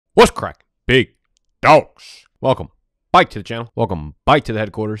What's crack, big dogs? Welcome back to the channel. Welcome back to the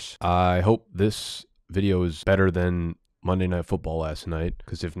headquarters. I hope this video is better than Monday Night Football last night,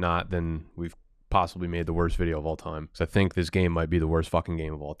 because if not, then we've possibly made the worst video of all time. Because I think this game might be the worst fucking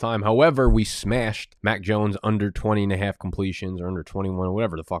game of all time. However, we smashed Mac Jones under 20.5 completions, or under 21, or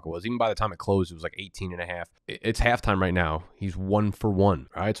whatever the fuck it was. Even by the time it closed, it was like 18.5. It's halftime right now. He's 1 for 1.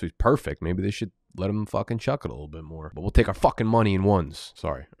 All right, so he's perfect. Maybe they should let him fucking chuck it a little bit more. But we'll take our fucking money in ones.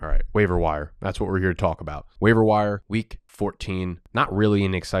 Sorry. All right. Waiver wire. That's what we're here to talk about. Waiver wire, week 14. Not really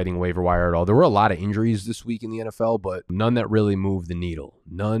an exciting waiver wire at all. There were a lot of injuries this week in the NFL, but none that really moved the needle.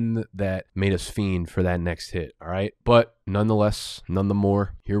 None that made us fiend for that next hit. All right. But nonetheless, none the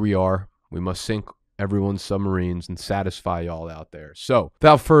more, here we are. We must sink everyone's submarines and satisfy y'all out there. So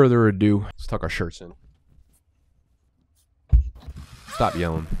without further ado, let's tuck our shirts in. Stop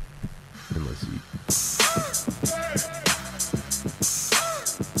yelling. And let's eat.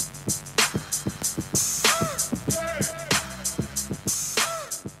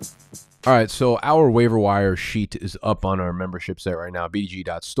 All right, so our waiver wire sheet is up on our membership site right now,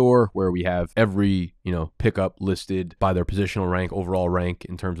 BDGE.store, where we have every, pickup listed by their positional rank, overall rank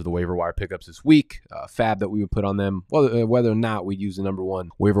in terms of the waiver wire pickups this week, fab that we would put on them, whether or not we'd use the number one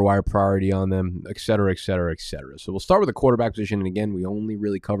waiver wire priority on them, et cetera, et cetera, et cetera. So we'll start with the quarterback position, and again, we only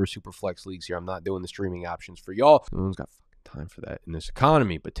really cover super flex leagues here. I'm not doing the streaming options for y'all. No one's got time for that in this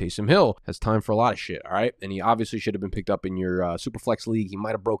economy, but Taysom Hill has time for a lot of shit, all right? And he obviously should have been picked up in your Superflex league. He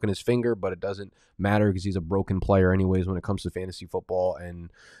might have broken his finger, but it doesn't matter because he's a broken player anyways when it comes to fantasy football,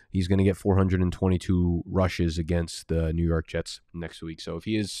 and he's going to get 422 rushes against the New York Jets next week. So if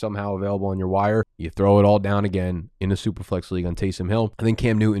he is somehow available on your wire, you throw it all down again in a Superflex league on Taysom Hill. I think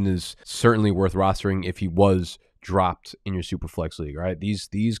Cam Newton is certainly worth rostering if he was dropped in your Superflex league, right?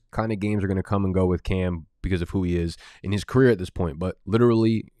 These kind of games are going to come and go with Cam because of who he is in his career at this point. But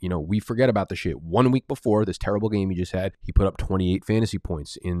literally, we forget about the shit. 1 week before this terrible game he just had, he put up 28 fantasy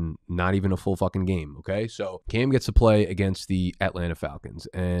points in not even a full fucking game, okay? So Cam gets to play against the Atlanta Falcons,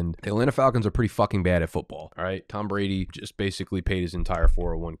 and the Atlanta Falcons are pretty fucking bad at football, all right? Tom Brady just basically paid his entire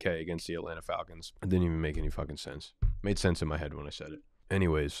 401k against the Atlanta Falcons. It didn't even make any fucking sense. Made sense in my head when I said it.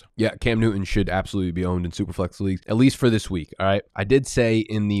 Anyways, yeah, Cam Newton should absolutely be owned in Superflex leagues, at least for this week, all right? I did say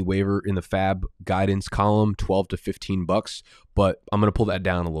in the fab guidance column, 12 to 15 bucks, but I'm going to pull that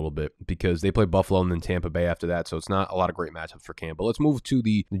down a little bit because they play Buffalo and then Tampa Bay after that, so it's not a lot of great matchups for Cam. But let's move to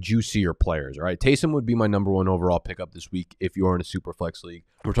the juicier players, all right? Taysom would be my number one overall pickup this week if you're in a Superflex league.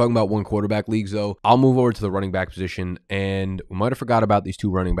 We're talking about one quarterback leagues, though. I'll move over to the running back position, and we might have forgot about these two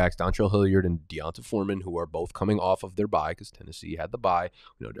running backs, Dontrell Hilliard and Deonta Foreman, who are both coming off of their bye because Tennessee had the bye.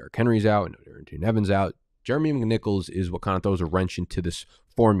 We know Derrick Henry's out. We know Darrington Evans out. Jeremy McNichols is what kind of throws a wrench into this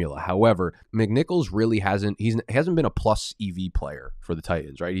formula. However, McNichols really hasn't been a plus EV player for the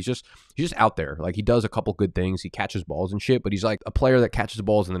Titans, right? He's just out there. Like, he does a couple good things. He catches balls and shit, but he's like a player that catches the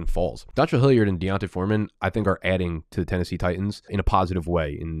balls and then falls. Dontrell Hilliard and Deonta Foreman, I think, are adding to the Tennessee Titans in a positive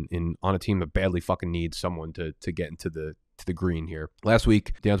way on a team that badly fucking needs someone to get into the green here. Last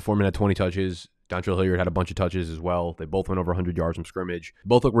week, Deonta Foreman had 20 touches. Dontrell Hilliard had a bunch of touches as well. They both went over 100 yards from scrimmage.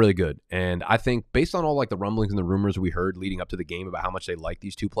 Both look really good. And I think based on all like the rumblings and the rumors we heard leading up to the game about how much they like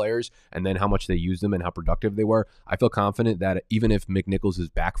these two players and then how much they used them and how productive they were, I feel confident that even if McNichols is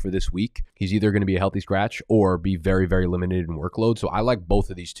back for this week, he's either going to be a healthy scratch or be very, very limited in workload. So I like both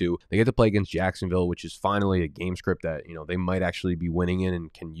of these two. They get to play against Jacksonville, which is finally a game script that, they might actually be winning in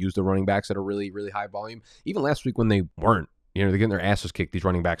and can use the running backs at a really, really high volume. Even last week when they weren't, they're getting their asses kicked. These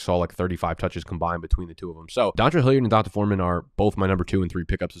running backs saw like 35 touches combined between the two of them. So Dontrell Hilliard and Deonta Foreman are both my number 2 and 3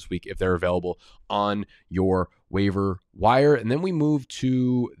 pickups this week if they're available on your waiver wire. And then we move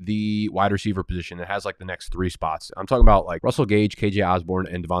to the wide receiver position that has like the next 3 spots. I'm talking about like Russell Gage, KJ Osborne,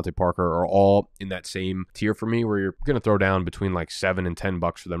 and Devontae Parker are all in that same tier for me, where you're going to throw down between like $7 and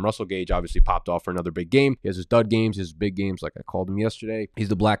 $10 for them. Russell Gage obviously popped off for another big game. He has his dud games, his big games, like I called him yesterday. He's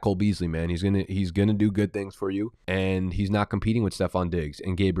the Black Cole Beasley, man. He's gonna do good things for you, and he's not competing with Stephon Diggs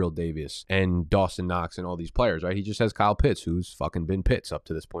and Gabriel Davis and Dawson Knox and all these players, right? He just has Kyle Pitts, who's fucking been Pitts up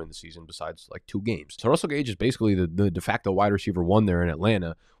to this point in the season besides like 2 games. So Russell Gage is basically the de facto wide receiver 1 there in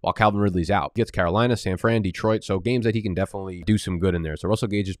Atlanta while Calvin Ridley's out. He gets Carolina, San Fran, Detroit, so games that he can definitely do some good in there. So Russell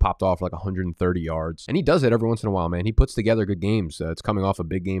Gage has popped off like 130 yards, and he does it every once in a while, man. He puts together good games. It's coming off a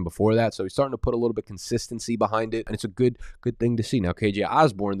big game before that, so he's starting to put a little bit of consistency behind it, and it's a good thing to see. Now, KJ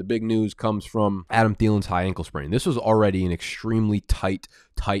Osborne, the big news comes from Adam Thielen's high ankle sprain. This was already an extremely tight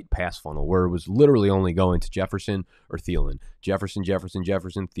pass funnel where it was literally only going to Jefferson or Thielen. Jefferson,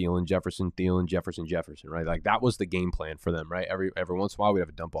 Thielen, right? Like, that was the game plan for them, right? Every once in a while, we'd have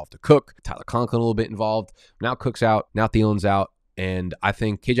a dump off to Cook. Tyler Conklin a little bit involved. Now Cook's out. Now Thielen's out. And I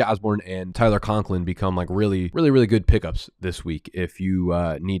think KJ Osborne and Tyler Conklin become like really good pickups this week if you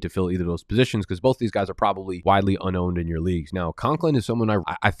need to fill either of those positions, because both these guys are probably widely unowned in your leagues. Now, Conklin is someone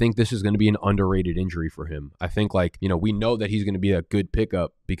I think this is going to be an underrated injury for him. I think, like, you know, we know that he's going to be a good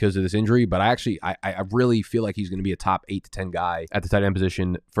pickup because of this injury, but I really feel like he's going to be a top 8 to 10 guy at the tight end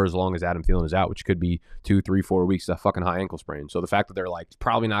position for as long as Adam Thielen is out, which could be 2, 3, 4 weeks, a fucking high ankle sprain. So the fact that they're like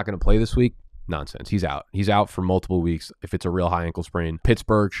probably not going to play this week, nonsense. He's out. He's out for multiple weeks if it's a real high ankle sprain.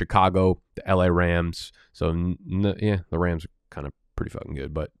 Pittsburgh, Chicago, the LA Rams. So yeah, the Rams are kind of pretty fucking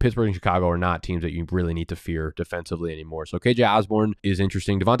good, but Pittsburgh and Chicago are not teams that you really need to fear defensively anymore. So KJ Osborne is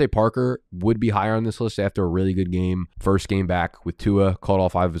interesting. Devontae Parker would be higher on this list after a really good game. First game back with Tua, caught all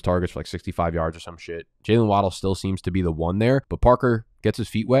 5 of his targets for like 65 yards or some shit. Jalen Waddle still seems to be the one there, but Parker gets his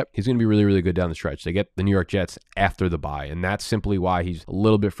feet wet, he's going to be really good down the stretch. They get the New York Jets after the bye, and that's simply why he's a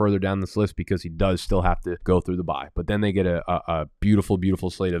little bit further down this list, because he does still have to go through the bye. But then they get a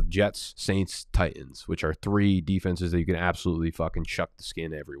beautiful slate of Jets, Saints, Titans, which are 3 defenses that you can absolutely fucking chuck the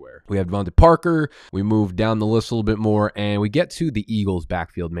skin everywhere. We have Devontae Parker. We move down the list a little bit more, and we get to the Eagles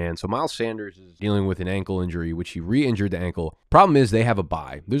backfield, man. So Miles Sanders is dealing with an ankle injury, which he re-injured the ankle. Problem is they have a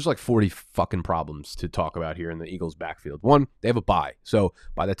bye. There's like 40 fucking problems to talk about here in the Eagles backfield. One, they have a bye. So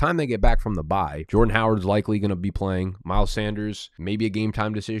by the time they get back from the bye, Jordan Howard's likely going to be playing. Miles Sanders, maybe a game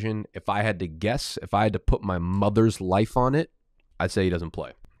time decision. If I had to guess, if I had to put my mother's life on it, I'd say he doesn't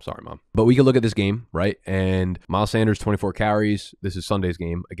play. Sorry, Mom. But we can look at this game, right? And Miles Sanders, 24 carries. This is Sunday's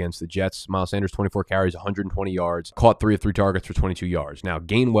game against the Jets. Miles Sanders, 24 carries, 120 yards. Caught 3 of 3 targets for 22 yards. Now,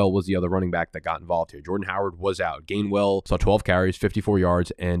 Gainwell was the other running back that got involved here. Jordan Howard was out. Gainwell saw 12 carries, 54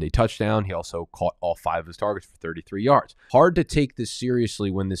 yards, and a touchdown. He also caught all 5 of his targets for 33 yards. Hard to take this seriously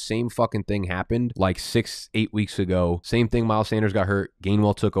when the same fucking thing happened like 6-8 weeks ago. Same thing, Miles Sanders got hurt.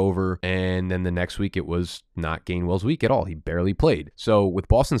 Gainwell took over, and then the next week it was not Gainwell's week at all. He barely played. So with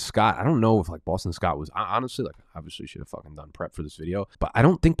Boston Scott, I don't know if like Boston Scott was, honestly, like, obviously should have fucking done prep for this video, but I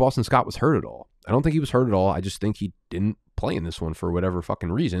don't think Boston Scott was hurt at all. I don't think he was hurt at all. I just think he didn't play in this one for whatever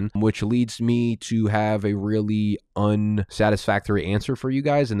fucking reason, which leads me to have a really unsatisfactory answer for you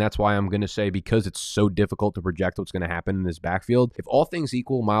guys. And that's why I'm going to say, because it's so difficult to project what's going to happen in this backfield, if all things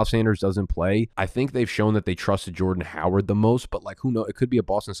equal, Miles Sanders doesn't play, I think they've shown that they trusted Jordan Howard the most, but like, who knows? It could be a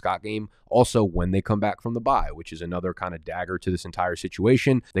Boston Scott game also when they come back from the bye, which is another kind of dagger to this entire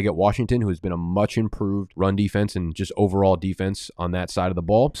situation. They get Washington, who has been a much improved run defense and just overall defense on that side of the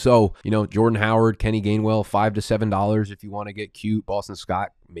ball. So, you know, Jordan Howard, Kenny Gainwell, $5 to $7 if you want to get cute. Boston Scott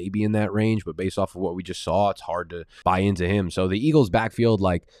maybe in that range, but based off of what we just saw, it's hard to buy into him. So the Eagles backfield,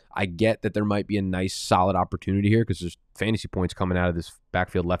 like, I get that there might be a nice solid opportunity here because there's fantasy points coming out of this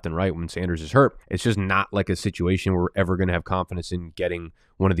backfield left and right when Sanders is hurt. It's just not like a situation where we're ever going to have confidence in getting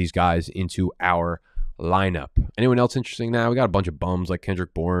one of these guys into our lineup. Anyone else interesting now? We got a bunch of bums like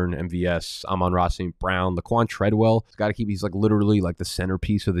Kendrick Bourne, MVS, Amon-Ra St. Brown, Laquan Treadwell. He's like literally like the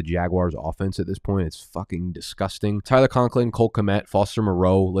centerpiece of the Jaguars offense at this point. It's fucking disgusting. Tyler Conklin, Cole Kmet, Foster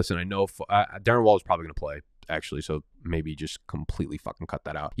Moreau. Listen, I know Darren Waller is probably going to play, actually, so maybe just completely fucking cut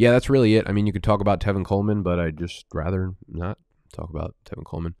that out. Yeah, that's really it. I mean, you could talk about Tevin Coleman, but I'd just rather not talk about Tevin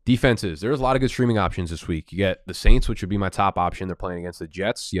Coleman. Defenses. There's a lot of good streaming options this week. You get the Saints, which would be my top option. They're playing against the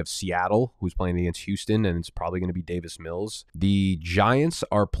Jets. You have Seattle, who's playing against Houston, and it's probably going to be Davis Mills. The Giants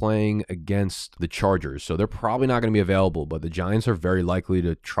are playing against the Chargers, so they're probably not going to be available, but the Giants are very likely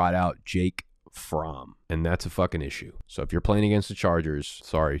to trot out Jake Fromm, and that's a fucking issue. So if you're playing against the Chargers,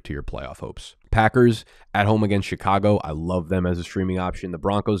 sorry to your playoff hopes. Packers at home against Chicago. I love them as a streaming option. The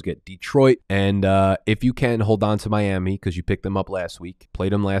Broncos get Detroit. And if you can, hold on to Miami because you picked them up last week.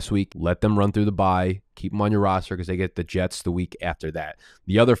 Played them last week. Let them run through the bye. Keep them on your roster because they get the Jets the week after that.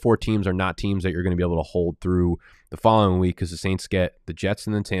 The other 4 teams are not teams that you're going to be able to hold through the following week because the Saints get the Jets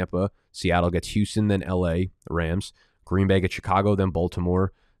and then Tampa. Seattle gets Houston, then LA, the Rams. Green Bay gets Chicago, then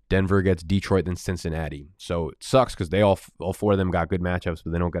Baltimore. Denver gets Detroit, then Cincinnati. So it sucks because they all 4 of them got good matchups,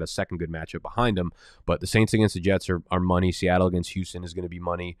 but they don't get a second good matchup behind them. But the Saints against the Jets are money. Seattle against Houston is going to be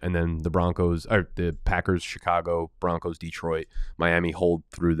money. And then the Packers, Chicago, Broncos, Detroit, Miami, hold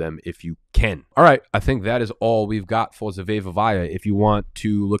through them if you can. All right, I think that is all we've got for Waiver Via. If you want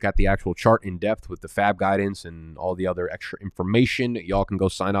to look at the actual chart in depth with the fab guidance and all the other extra information, y'all can go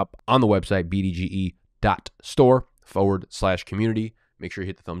sign up on the website, bdge.store/community. Make sure you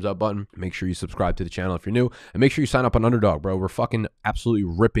hit the thumbs up button. Make sure you subscribe to the channel if you're new. And make sure you sign up on Underdog, bro. We're fucking absolutely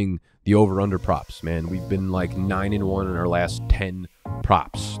ripping the over-under props, man. We've been like 9-1 in our last 10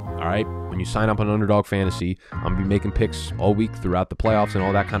 props. All right? when you sign up on Underdog Fantasy, I'm going to be making picks all week throughout the playoffs and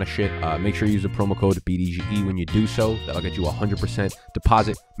all that kind of shit. Make sure you use the promo code BDGE when you do so. That'll get you a 100%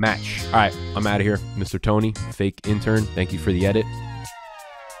 deposit match. All right, I'm out of here. Mr. Tony, fake intern, thank you for the edit.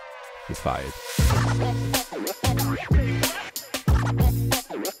 You're fired.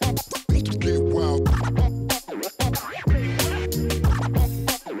 Get wild.